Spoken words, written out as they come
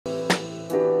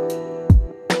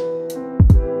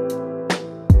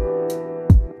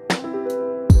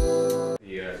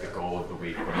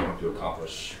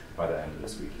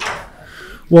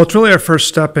Well, it's really our first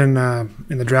step in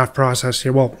the draft process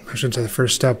here. Well, I shouldn't say the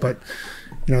first step, but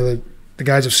the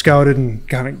guys have scouted and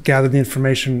kind of gathered the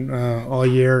information all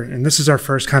year, and this is our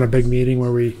first kind of big meeting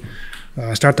where we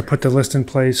start to put the list in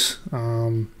place.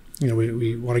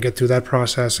 We want to get through that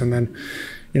process, and then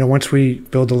once we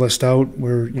build the list out,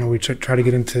 we try to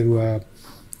get into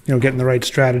getting the right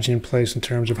strategy in place in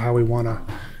terms of how we want to.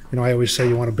 I always say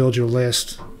you want to build your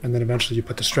list, and then eventually you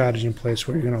put the strategy in place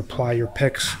where you're going to apply your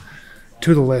picks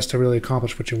to the list to really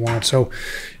accomplish what you want. So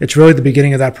it's really the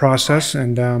beginning of that process,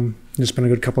 and it's been a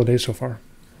good couple of days so far.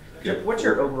 What's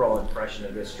your overall impression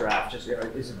of this draft? Just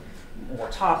is it more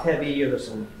top heavy? Are there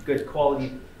some good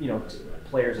quality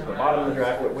players at the bottom of the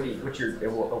draft? What's your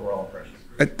overall impression?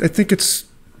 I think it's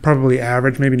probably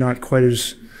average, maybe not quite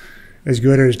as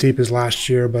good or as deep as last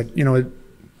year, but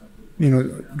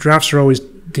drafts are always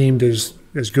deemed as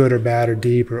good or bad or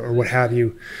deep or what have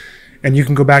you. And you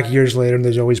can go back years later and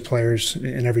there's always players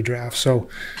in every draft. So,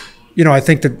 I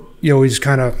think that you always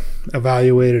kind of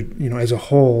evaluate it, as a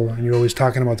whole, and you're always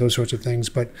talking about those sorts of things.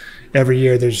 But every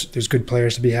year there's good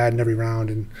players to be had in every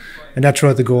round. And that's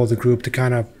really the goal of the group, to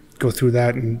kind of go through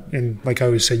that and like I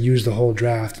always say, use the whole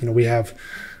draft. We have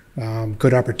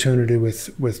good opportunity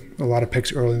with a lot of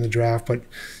picks early in the draft, but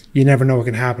you never know what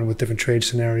can happen with different trade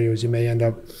scenarios. You may end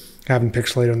up having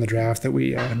picks later in the draft that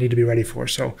we need to be ready for.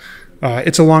 So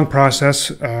it's a long process,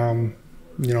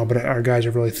 but our guys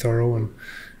are really thorough,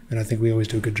 and I think we always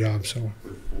do a good job. So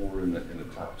with 4 in the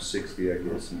top 60, I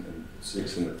guess, and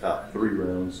 6 in the top 3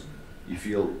 rounds, you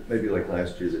feel maybe like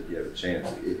last year that you have a chance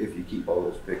if you keep all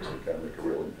those picks to kind of make a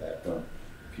real impact on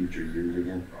future years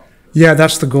again? Yeah,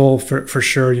 that's the goal for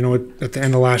sure. At the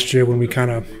end of last year when we kind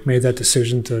of made that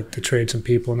decision to trade some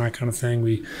people and that kind of thing,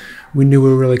 we knew we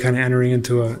were really kind of entering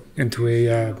into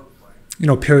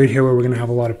a period here where we're going to have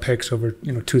a lot of picks over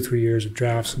 2-3 years of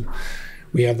drafts, and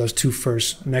we have those 2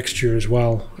 firsts next year as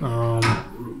well.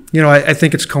 I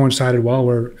think it's coincided well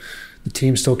where the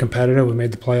team's still competitive. We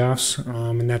made the playoffs,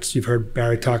 and that's, you've heard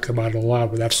Barry talk about it a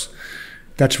lot, but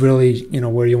that's really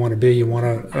where you want to be. You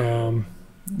want to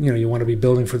you want to be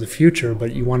building for the future,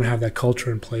 but you want to have that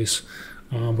culture in place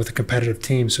with a competitive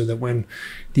team, so that when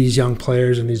these young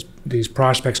players and these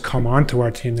prospects come onto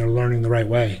our team, they're learning the right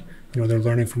way. They're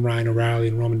learning from Ryan O'Reilly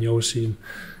and Roman Josi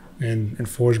and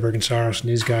Forsberg and Saros and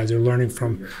these guys. They're learning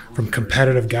from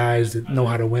competitive guys that know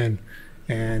how to win,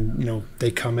 and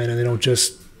they come in and they don't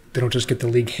just get the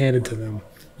league handed to them.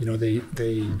 They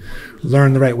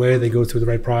learn the right way, they go through the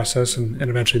right process, and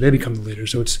eventually they become the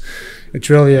leaders. So it's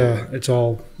really it's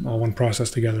all one process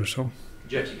together. So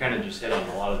Jeff, you kind of just hit on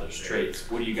a lot of those traits.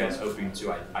 What are you guys hoping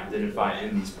to identify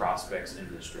in these prospects in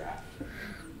this draft?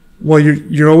 Well,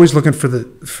 you're always looking for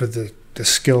the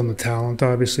skill and the talent.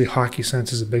 Obviously, hockey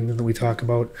sense is a big thing that we talk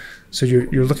about. So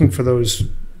you're looking for those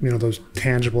those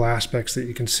tangible aspects that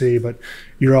you can see, but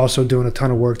you're also doing a ton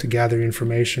of work to gather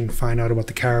information, find out about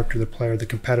the character of the player, the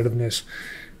competitiveness,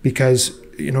 because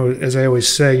as I always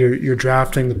say, you're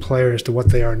drafting the players to what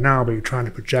they are now, but you're trying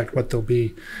to project what they'll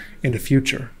be in the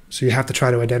future. So you have to try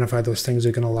to identify those things that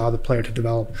are going to allow the player to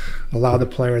develop, allow the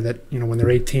player that when they're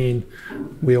 18,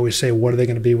 we always say, what are they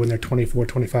going to be when they're 24,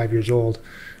 25 years old?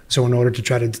 So in order to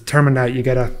try to determine that, you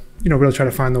got to really try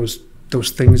to find those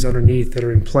things underneath that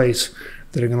are in place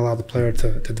that are going to allow the player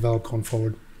to develop going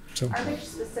forward. So, are there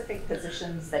specific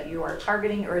positions that you are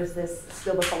targeting, or is this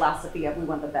still the philosophy of we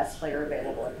want the best player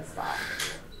available at the spot?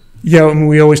 Yeah,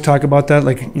 we always talk about that.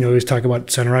 Like we always talk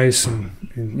about center ice, and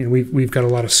we've got a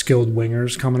lot of skilled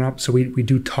wingers coming up. So we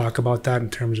do talk about that in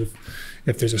terms of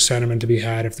if there's a centerman to be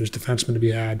had, if there's defensemen to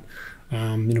be had.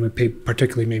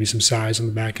 Particularly maybe some size on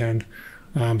the back end.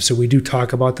 So we do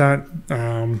talk about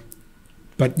that.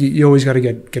 But you always got to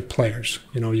get players.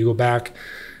 You go back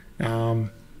and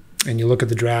you look at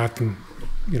the draft, and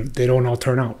they don't all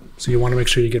turn out. So you want to make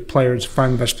sure you get players,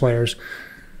 find the best players.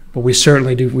 But we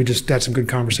certainly do. We just had some good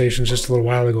conversations just a little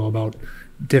while ago about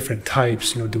different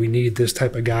types. Do we need this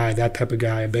type of guy, that type of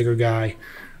guy, a bigger guy?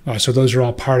 So those are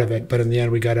all part of it. But in the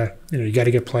end, we gotta you got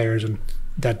to get players, and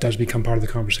that does become part of the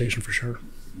conversation for sure.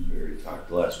 We talked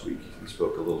last week. We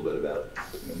spoke a little bit about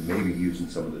maybe using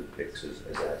some of the picks as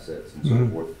assets and so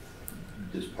forth.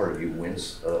 Does part of you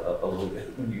wince a little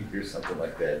bit when you hear something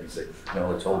like that? You say, no,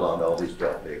 let's hold on to all these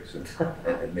draft picks and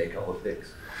make all the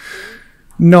picks.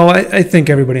 No, I think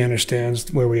everybody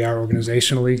understands where we are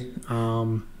organizationally.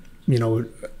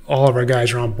 All of our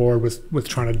guys are on board with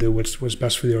trying to do what's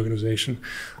best for the organization.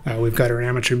 We've got our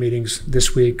amateur meetings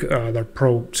this week. Our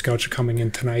pro scouts are coming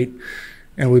in tonight,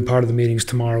 and we'll be part of the meetings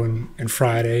tomorrow and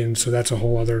Friday. And so that's a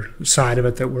whole other side of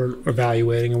it that we're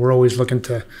evaluating, and we're always looking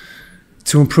to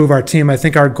improve our team. I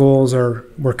think our goals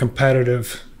we're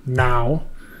competitive now,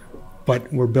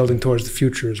 but we're building towards the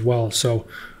future as well. So,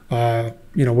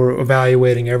 we're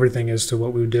evaluating everything as to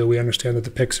what we do. We understand that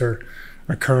the picks are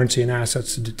currency and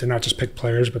assets to not just pick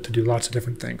players, but to do lots of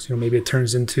different things. Maybe it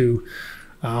turns into,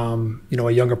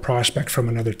 a younger prospect from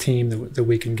another team that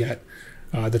we can get.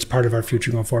 That's part of our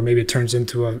future going forward. Maybe it turns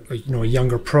into a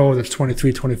younger pro that's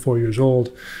 23, 24 years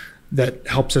old that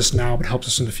helps us now, but helps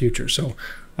us in the future. So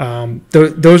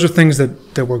those are things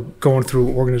that we're going through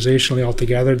organizationally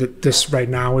altogether. That this right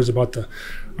now is about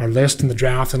our list and the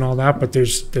draft and all that, but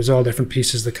there's all different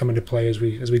pieces that come into play as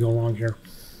we go along here.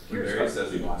 Barry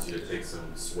says he wants you to take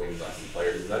some swings on some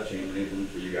players. Does that change anything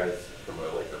for you guys from a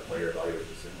player evaluation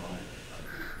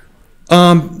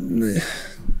standpoint?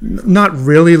 Not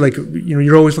really.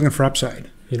 You're always looking for upside.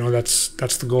 That's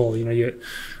the goal. You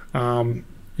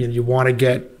want to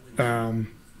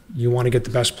get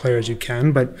the best players you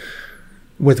can, but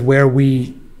with where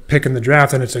we pick in the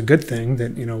draft, and it's a good thing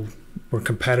that we're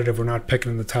competitive. We're not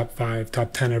picking in the top 5,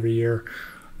 top 10 every year.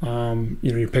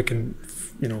 You're picking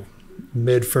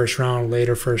mid first round,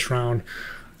 later first round.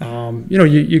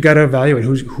 You got to evaluate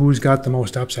who's got the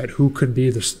most upside, who could be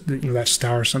that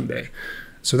star someday.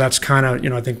 So that's kind of,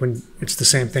 I think when it's the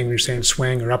same thing when you're saying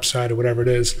swing or upside or whatever it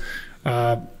is,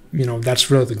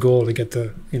 that's really the goal, to get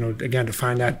again, to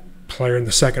find that player in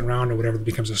the second round or whatever that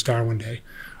becomes a star one day.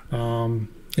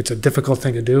 It's a difficult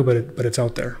thing to do, but it's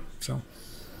out there. So.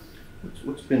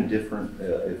 What's been different,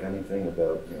 if anything,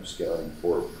 about scouting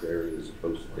for Barry as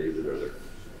opposed to David? Are there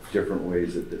different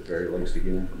ways that Barry likes to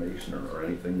get information, or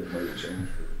anything that might have changed?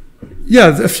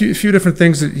 Yeah, a few different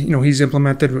things that he's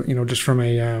implemented. Just from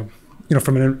a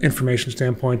from an information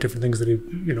standpoint, different things that he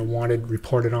wanted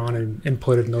reported on and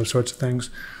inputted and those sorts of things.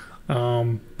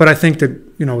 But I think that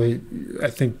he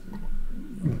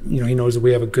knows that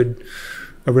we have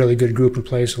a really good group in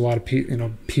place. A lot of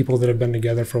people that have been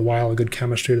together for a while, a good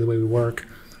chemistry to the way we work.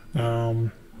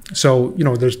 So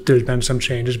there's been some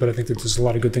changes, but I think that there's a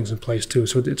lot of good things in place too.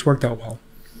 So it's worked out well.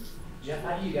 Jeff,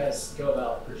 how do you guys go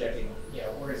about projecting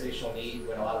organizational need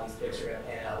when a lot of these picks are going to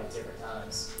pan out at different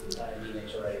times in the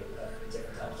NHL,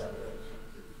 different times down the road?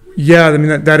 Yeah, I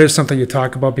mean that is something you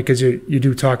talk about, because you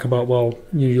do talk about, well,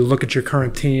 you look at your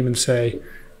current team and say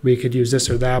we could use this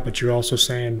or that, but you're also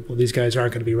saying, well, these guys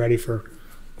aren't going to be ready for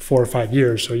 4 or 5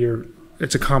 years. So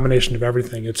it's a combination of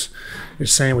everything. It's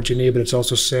saying what you need, but it's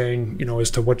also saying,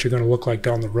 as to what you're going to look like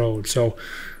down the road. So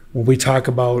when we talk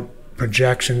about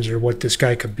projections or what this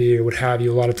guy could be or what have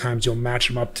you, a lot of times you'll match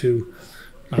them up to,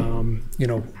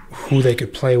 who they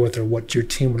could play with or what your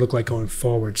team would look like going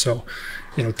forward. So,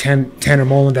 Tanner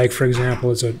Molendijk, for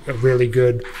example, is a really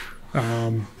good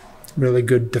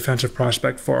defensive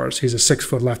prospect for us. He's a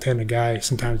 6-foot left-handed guy.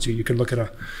 Sometimes you could look at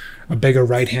a bigger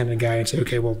right-handed guy and say,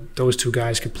 okay, well, those two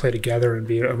guys could play together and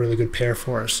be a really good pair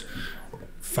for us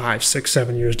 5, 6,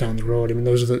 7 years down the road. I mean,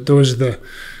 those are the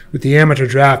with the amateur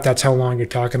draft, that's how long you're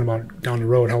talking about down the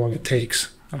road, how long it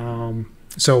takes.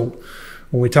 So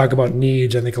when we talk about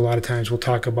needs, I think a lot of times we'll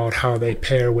talk about how they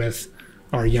pair with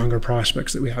our younger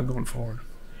prospects that we have going forward.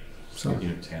 So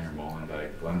Tanner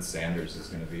Molendijk, Glenn Sanders is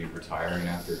going to be retiring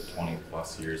after 20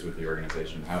 plus years with the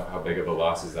organization. How big of a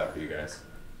loss is that for you guys?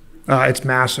 It's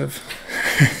massive.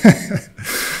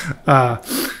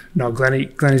 No,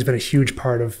 Glenny's been a huge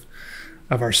part of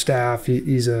our staff.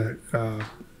 He's a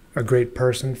great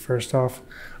person, first off.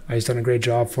 He's done a great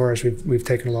job for us. We've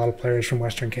taken a lot of players from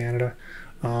Western Canada.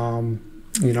 We're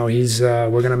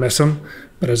going to miss him,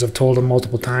 but as I've told him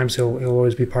multiple times, he'll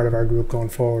always be part of our group going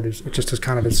forward. It's just as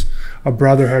kind of as a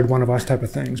brotherhood, one of us type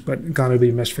of things, but going to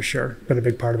be missed for sure. Been a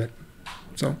big part of it.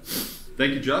 So.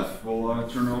 Thank you, Jeff. We'll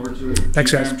turn it over to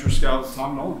Thanks, guys. Amateur Scout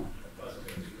Tom Nolan.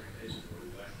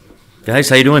 Guys,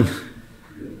 how you doing?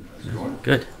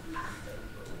 Good.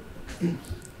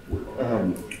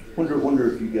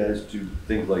 Wonder if you guys do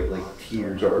things like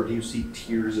tiers, or do you see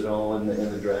tiers at all in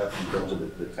the draft in terms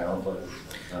of the talent level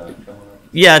coming up?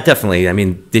 Yeah, definitely. I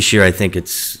mean, this year I think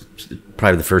it's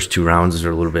probably the first 2 rounds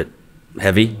are a little bit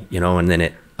heavy, and then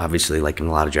it obviously, like in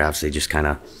a lot of drafts, it kind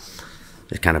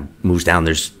of moves down.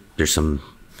 There's some,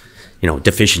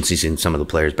 deficiencies in some of the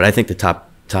players, but I think the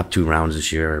top 2 rounds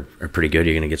this year are pretty good.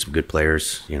 You're going to get some good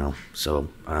players, So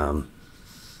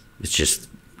it's just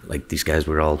like these guys,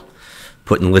 we're all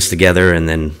putting the list together, and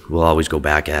then we'll always go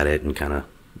back at it and kind of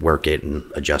work it and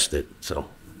adjust it. So,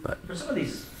 but for some of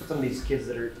these kids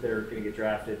that are going to get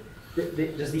drafted,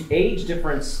 does the age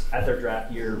difference at their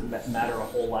draft year matter a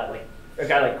whole lot? Like a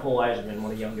guy like Cole Eiserman,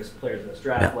 one of the youngest players in this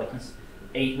draft, yeah. like he's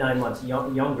 8-9 months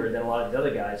younger than a lot of the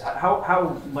other guys.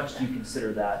 How much do you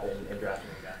consider that in drafting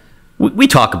a guy? We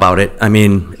talk about it. I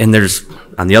mean, and there's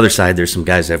on the other side, there's some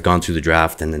guys that have gone through the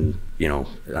draft and then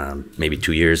maybe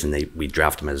 2 years, and we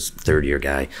draft him as third-year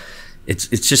guy. It's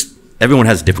just everyone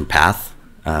has a different path,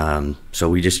 so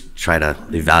we just try to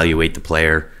evaluate the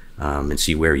player and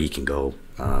see where he can go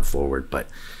forward. But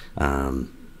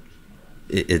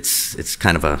it's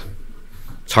kind of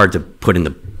it's hard to put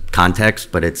into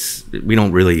context, but we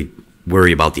don't really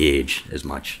worry about the age as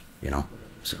much,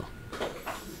 so.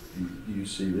 Do you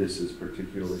see this as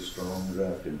particularly strong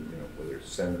draft, and whether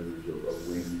it's centers or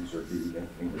wings or D,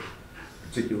 anything that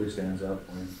particularly stands out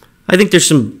for you? I think there's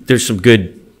some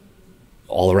good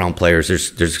all around players.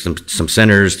 There's some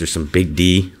centers, there's some big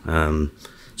D.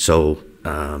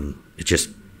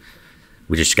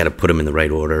 We just got to put them in the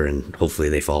right order, and hopefully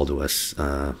they fall to us.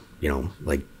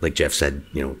 Like Jeff said,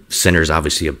 center's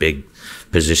obviously a big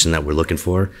position that we're looking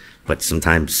for, but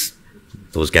sometimes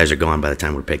those guys are gone by the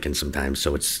time we're picking. Sometimes,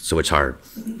 so it's hard.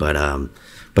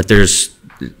 But there's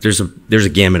a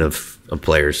gamut of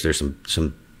players. There's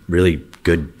some really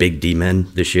good big D men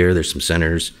this year. There's some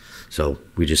centers, so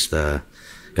we just got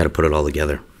to put it all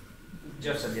together.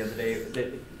 Jeff said the other day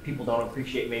that people don't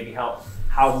appreciate maybe how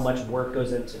much work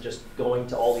goes into just going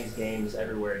to all these games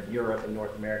everywhere in Europe and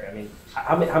North America. I mean,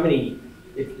 how many?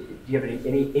 Do you have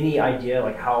any idea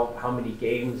like how many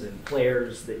games and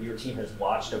players that your team has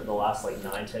watched over the last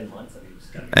 9-10 months?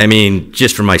 I mean,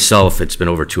 just for myself, it's been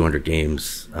over 200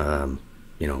 games.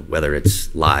 Whether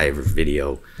it's live or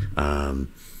video,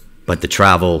 but the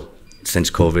travel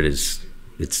since COVID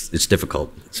it's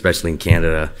difficult, especially in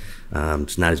Canada.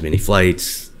 It's not as many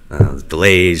flights,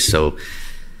 delays, so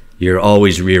you're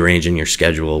always rearranging your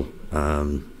schedule.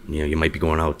 You might be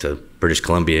going out to British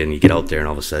Columbia and you get out there and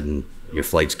all of a sudden your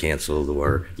flight's canceled,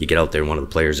 or you get out there and one of the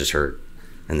players is hurt,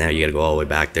 and now you got to go all the way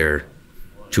back there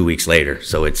 2 weeks later.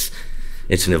 So it's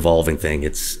an evolving thing.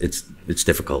 It's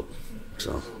difficult.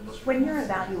 So when you're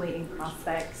evaluating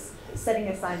prospects, setting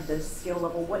aside the skill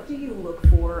level, what do you look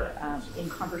for in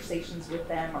conversations with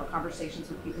them or conversations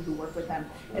with people who work with them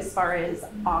as far as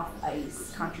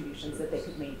off-ice contributions that they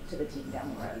could make to the team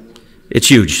down the road? It's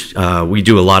huge. We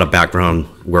do a lot of background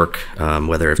work,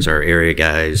 whether it's our area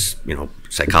guys,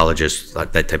 psychologists,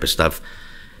 that type of stuff,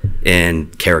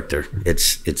 and character.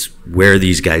 It's where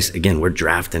these guys, again, we're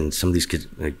drafting some of these kids,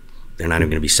 they're not even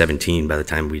going to be 17 by the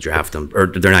time we draft them, or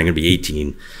they're not going to be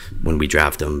 18 when we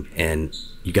draft them, and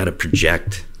you got to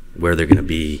project where they're going to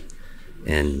be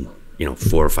in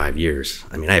 4 or 5 years.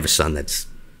 I mean, I have a son that's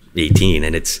 18,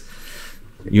 and it's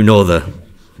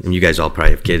and you guys all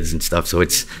probably have kids and stuff, so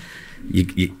it's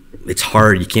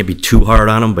hard. You can't be too hard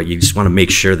on them, but you just want to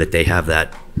make sure that they have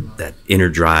that inner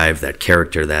drive, that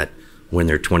character, that when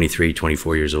they're 23,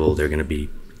 24 years old, they're going to be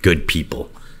good people.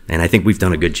 And I think we've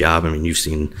done a good job. I mean, you've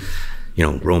seen,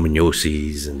 Roman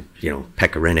Yossi's and,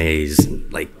 Pekka Rinne's,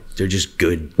 and they're just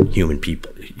good human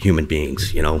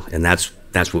beings, and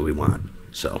that's what we want.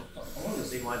 So. Along the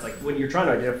same lines, when you're trying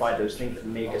to identify those things that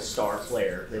make a star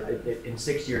player, that in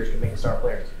 6 years could make a star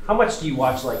player, how much do you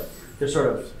watch, the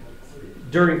sort of,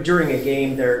 during a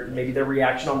game, maybe their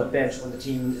reaction on the bench when the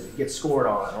team gets scored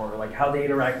on, or how they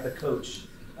interact with the coach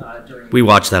during. We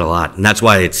watch that a lot, and that's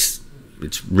why it's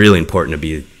really important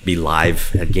to be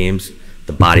live at games.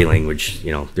 The body language,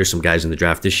 there's some guys in the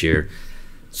draft this year.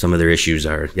 Some of their issues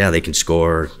are, they can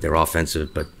score, they're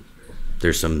offensive, but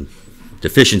there's some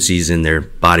deficiencies in their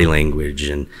body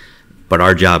language, but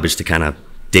our job is to kind of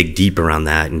dig deep around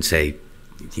that and say,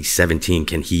 he's 17,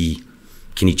 can he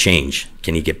change?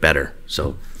 Can he get better?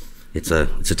 So it's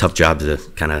a tough job to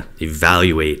kind of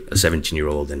evaluate a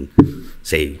 17-year-old and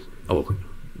say, oh,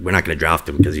 we're not going to draft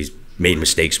him because he's made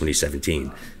mistakes when he's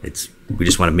 17. We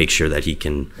just want to make sure that he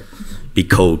can be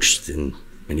coached and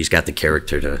he's got the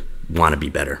character to want to be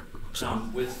better. So.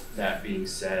 With that being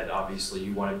said, obviously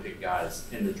you want to pick guys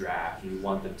in the draft and you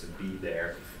want them to be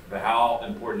there. But how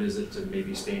important is it to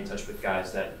maybe stay in touch with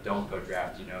guys that don't go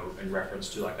draft, in reference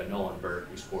to a Nolan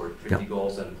who scored 50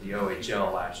 goals in the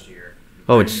OHL last year?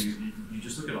 Oh, you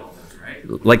just look at all of them,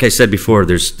 right? Like I said before,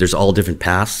 there's all different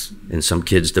paths, and some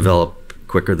kids develop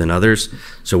quicker than others.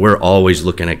 So we're always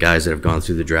looking at guys that have gone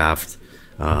through the draft.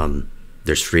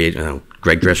 There's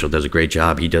Greg Dressel does a great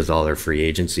job. He does all our free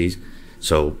agencies.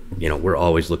 So, we're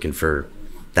always looking for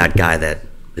that guy that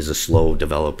is a slow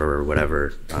developer or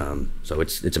whatever. So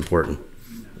it's important.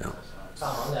 Tom,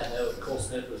 on that note, Cole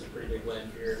Smith was a pretty big win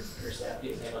for your staff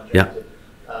getting him undrafted.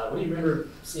 Yeah. What do you remember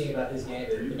seeing about his game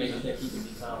that made you think he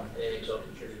could become an NHL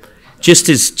contributor? Just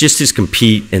his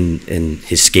compete and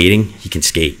his skating. He can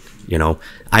skate.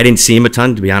 I didn't see him a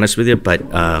ton, to be honest with you, but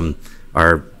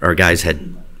our guys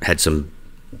had some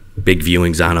big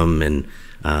viewings on him,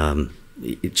 and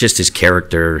just his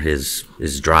character, his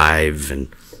drive, and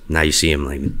now you see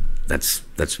him that's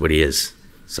what he is.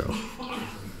 So. I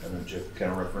know Jeff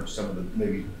kind of referenced some of the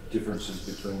maybe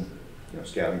differences between,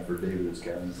 scouting for David and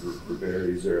scouting for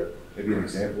Barry. Is there maybe an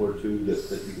example or two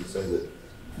that you could say that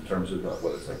in terms of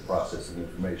what it's like processing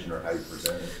information or how you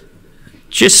present it?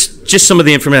 Just some of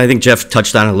the information. I think Jeff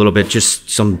touched on it a little bit. Just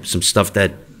some stuff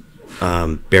that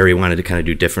Barry wanted to kind of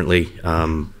do differently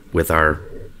with our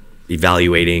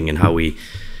evaluating and how we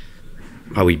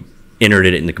entered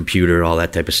it in the computer, all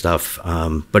that type of stuff.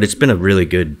 But it's been a really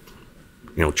good,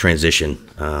 transition.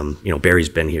 Barry's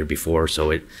been here before, so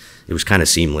it was kind of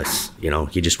seamless.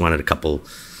 He just wanted a couple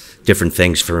different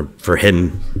things for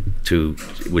him to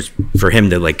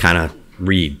like kind of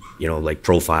read, like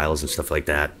profiles and stuff like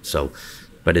that. So,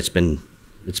 but it's been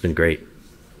great.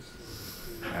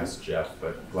 Ask Jeff,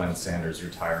 but Glenn Sanders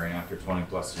retiring after 20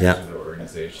 plus years of the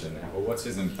organization. What's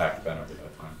his impact been over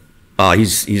that time?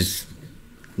 He's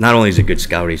not only is he a good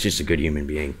scout, he's just a good human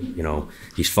being.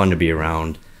 He's fun to be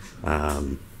around.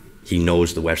 He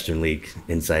knows the Western League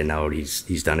inside and out.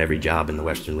 He's done every job in the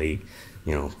Western League.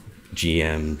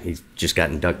 GM. He's just got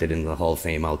inducted into the Hall of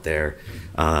Fame out there.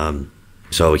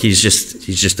 So he's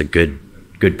just a good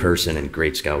person and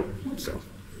great scout. So.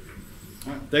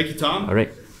 All right. Thank you, Tom. All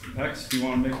right. Pex, you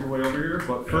want to make your way over here?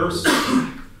 But first,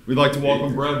 we'd like to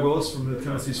welcome Brad Willis from the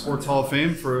Tennessee Sports Hall of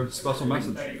Fame for a special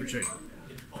message. Appreciate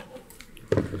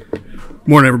it.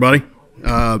 Morning, everybody.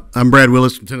 I'm Brad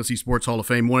Willis from Tennessee Sports Hall of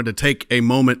Fame. Wanted to take a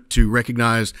moment to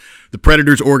recognize the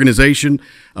Predators organization.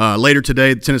 Later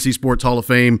today, the Tennessee Sports Hall of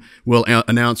Fame will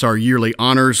announce our yearly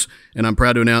honors, and I'm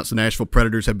proud to announce the Nashville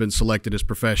Predators have been selected as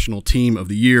Professional Team of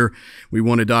the Year. We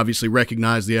wanted to obviously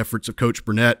recognize the efforts of Coach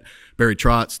Burnett, Barry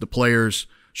Trotz, the players,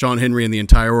 Sean Henry, and the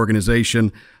entire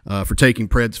organization for taking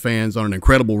Preds fans on an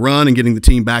incredible run and getting the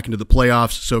team back into the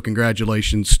playoffs. So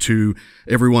congratulations to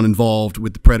everyone involved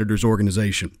with the Predators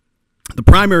organization. The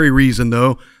primary reason,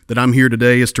 though, that I'm here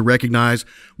today is to recognize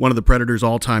one of the Predators'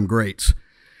 all-time greats.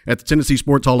 At the Tennessee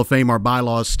Sports Hall of Fame, our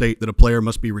bylaws state that a player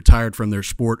must be retired from their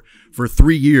sport for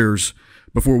 3 years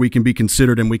before we can be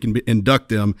considered and we can induct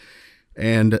them.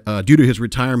 And due to his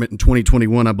retirement in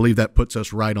 2021, I believe that puts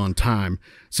us right on time.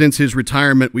 Since his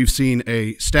retirement, we've seen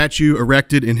a statue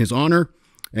erected in his honor,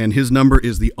 and his number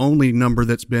is the only number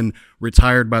that's been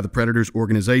retired by the Predators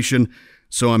organization.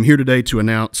 So I'm here today to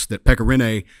announce that Pekka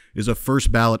Rinne is a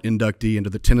first ballot inductee into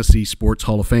the Tennessee Sports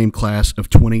Hall of Fame class of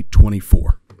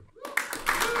 2024.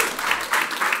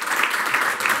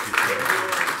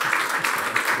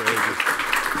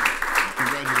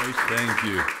 Thank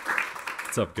you.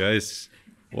 What's up, guys?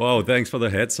 Wow, thanks for the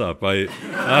heads up. I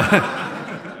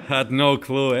had no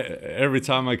clue. Every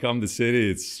time I come to the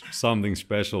city, it's something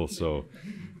special. So,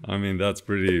 that's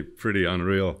pretty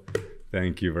unreal.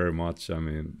 Thank you very much.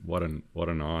 What an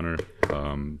honor.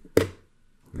 Yeah.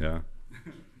 We'll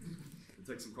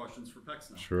take some questions for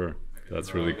Pex now. Sure.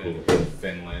 That's really cool. In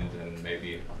Finland and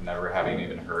maybe never having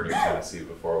even heard of Tennessee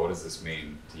before. What does this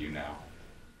mean to you now?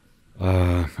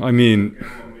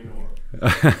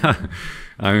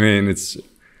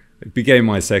 It became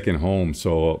my second home.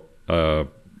 So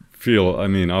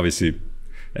obviously,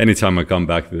 anytime I come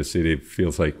back to the city, it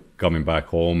feels like coming back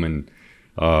home, and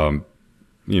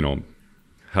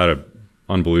had an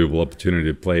unbelievable opportunity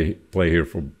to play here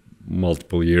for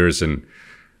multiple years and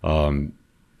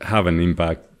have an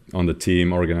impact on the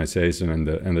team, organization,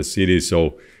 and the city.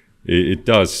 So it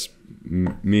does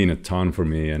mean a ton for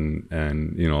me, and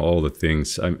all the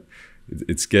things.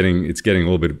 It's getting a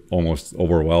little bit almost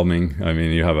overwhelming.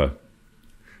 You have a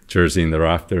jersey in the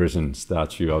rafters and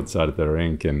statue outside of the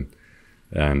rink, and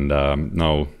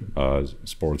now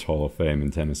Sports Hall of Fame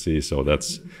in Tennessee. So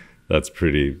that's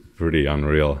pretty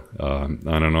unreal.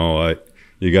 I don't know.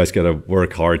 You guys got to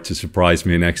work hard to surprise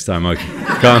me next time I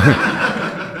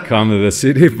come to the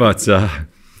city. But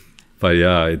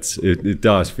yeah, it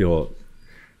does feel.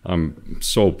 I'm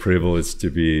so privileged to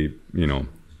be,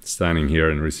 standing here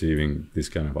and receiving this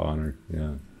kind of honor.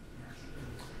 Yeah.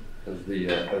 Has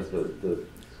the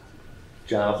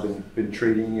job been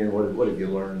treating you? What have you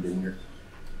learned in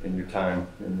your time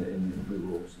in the new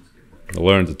roles? I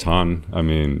learned a ton.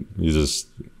 You just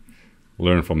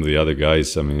learn from the other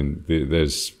guys.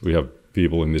 We have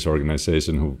people in this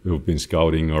organization who've been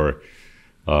scouting or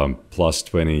plus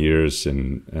 20 years,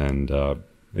 and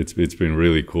it's been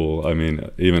really cool.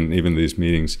 Even these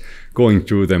meetings, going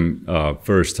through them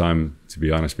first time, to be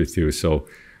honest with you. So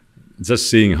just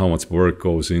seeing how much work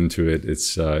goes into it,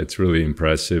 it's really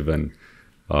impressive. And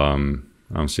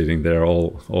I'm sitting there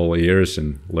all ears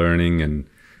and learning, and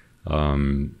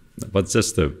but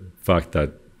just the fact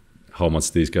that how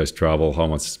much these guys travel, how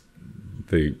much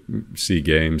they see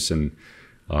games, and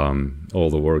all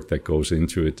the work that goes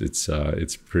into it,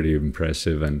 it's pretty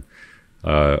impressive. And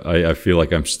I feel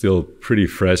like I'm still pretty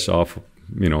fresh off,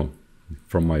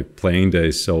 from my playing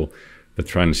days. So the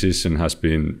transition has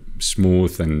been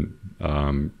smooth, and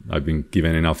I've been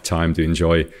given enough time to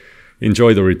enjoy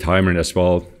the retirement as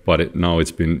well. But now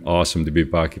it's been awesome to be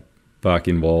back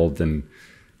involved and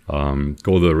go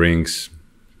to the rinks,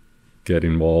 get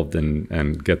involved,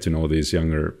 and get to know these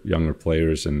younger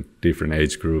players and different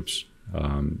age groups.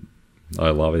 I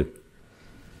love it.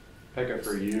 Pekka,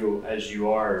 for you, as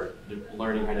you are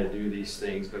learning how to do these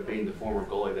things, but being the former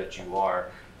goalie that you are,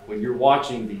 when you're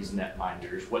watching these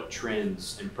netminders, what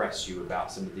trends impress you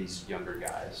about some of these younger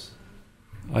guys?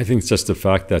 I think it's just the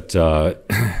fact that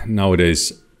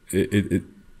nowadays I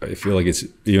feel like it's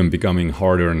even becoming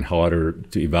harder and harder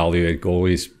to evaluate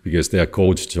goalies because they are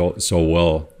coached so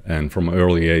well and from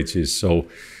early ages. So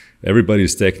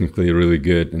everybody's technically really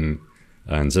good, and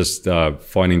just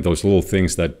finding those little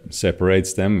things that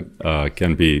separates them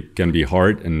can be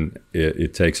hard, and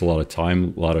it takes a lot of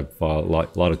time, a lot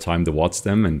of time to watch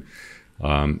them, and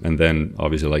then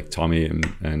obviously like Tommy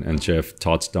and Jeff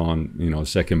touched on,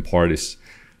 second part is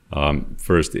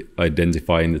first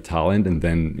identifying the talent, and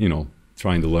then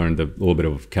trying to learn the little bit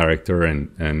of character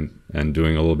and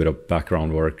doing a little bit of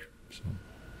background work. So.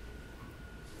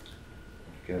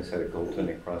 You guys had a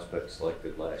goaltending prospect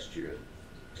selected last year.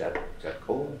 Jack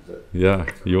Cole? Yeah,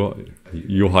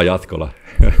 Juha Jatkola.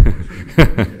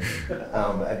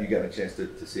 Have you gotten a chance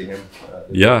to see him?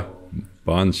 Yeah,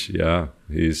 bunch. Yeah,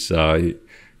 he's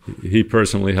he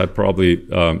personally had probably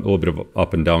a little bit of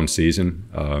up and down season.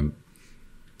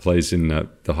 Plays in the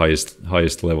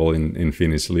highest level in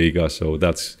Finnish Liga, so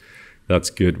that's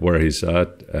good where he's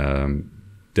at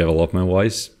development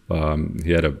wise.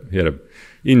 He had a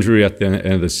injury at the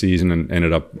end of the season and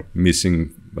ended up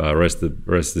missing rest of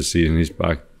the season. He's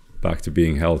back to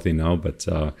being healthy now, but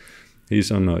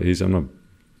he's on a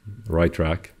right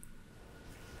track.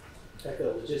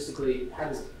 Pekka, logistically, how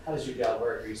does your job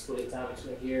work? Are you splitting time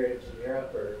between here and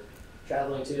Europe, or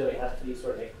traveling too? I mean, how do you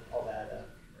sort of make all that?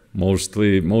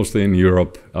 Mostly in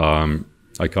Europe.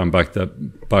 I come back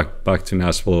to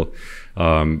Nashville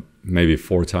maybe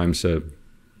 4 times a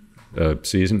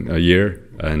year,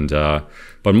 and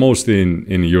but mostly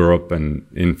in Europe and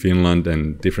in Finland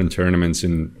and different tournaments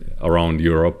around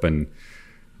Europe, and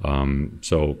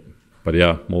but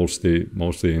yeah, mostly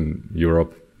in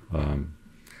Europe. I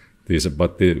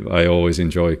always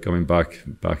enjoy coming back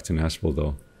to Nashville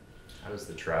though. How does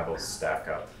the travel stack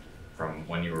up from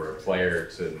when you were a player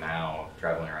to now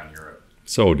traveling around Europe?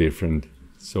 So different.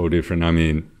 I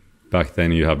mean, back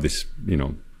then you have this,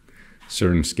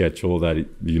 certain schedule that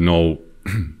you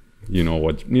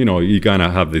kind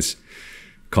of have this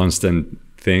constant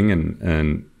thing,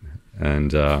 and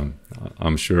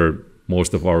I'm sure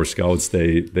most of our scouts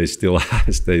they still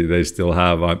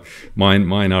have.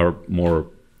 Mine are more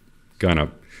kind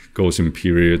of goes in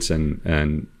periods, and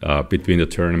between the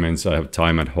tournaments I have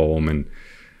time at home, and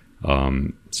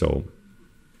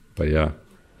but yeah.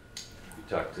 You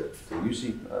talked to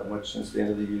Lucy much since the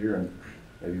end of the year, and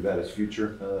maybe about his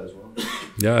future as well.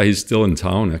 Yeah, he's still in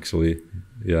town actually.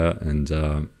 Yeah, and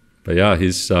but yeah,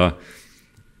 he's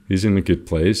in a good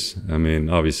place. I mean,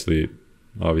 obviously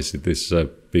this is a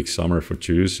big summer for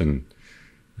Jews, and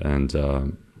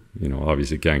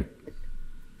obviously can't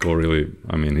go really.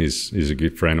 I mean, he's a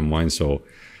good friend of mine, so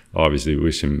obviously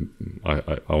wish him.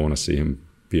 I want to see him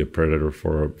be a Predator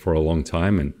for a long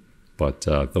time, but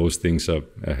those things are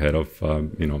ahead of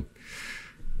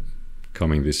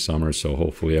coming this summer. So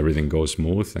hopefully everything goes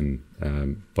smooth,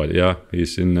 but yeah,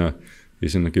 he's in a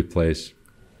good place.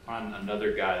 On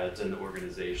another guy that's in the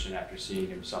organization, after seeing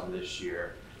him some this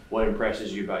year, what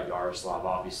impresses you about Yaroslav?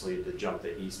 Obviously, the jump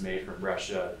that he's made from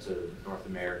Russia to North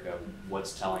America.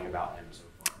 What's telling about him so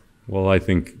far? Well, I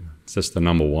think it's just the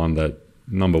number one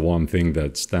thing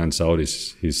that stands out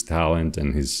is his talent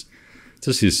and his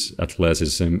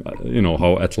athleticism.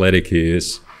 How athletic he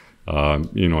is.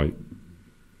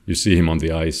 You see him on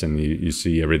the ice, and you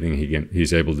see everything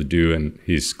he's able to do, and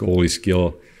his goalie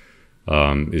skill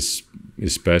is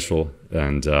special.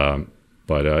 And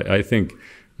but I think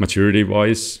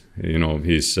maturity-wise,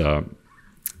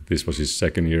 this was his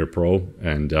second year pro,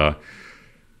 and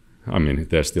I mean,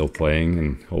 they're still playing,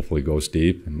 and hopefully goes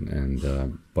deep.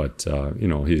 But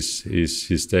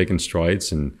he's taken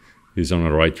strides, and he's on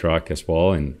the right track as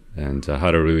well, and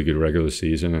had a really good regular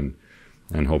season,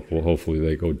 and hopefully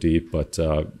they go deep. But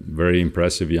very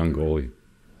impressive young goalie.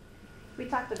 We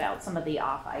talked about some of the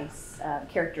off-ice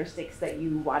characteristics that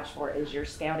you watch for as you're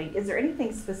scouting. Is there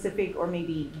anything specific or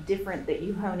maybe different that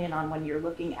you hone in on when you're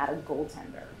looking at a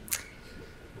goaltender?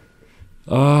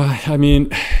 I mean,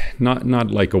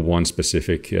 not like a one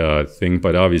specific thing,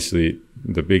 but obviously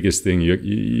the biggest thing,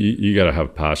 you got to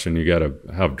have passion, you got to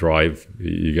have drive,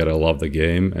 you got to love the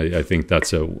game. I think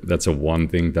that's a one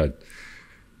thing that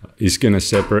is going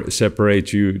to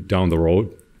separate you down the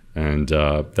road, and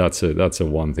that's a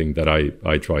one thing that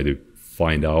I try to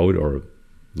find out or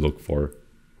look for.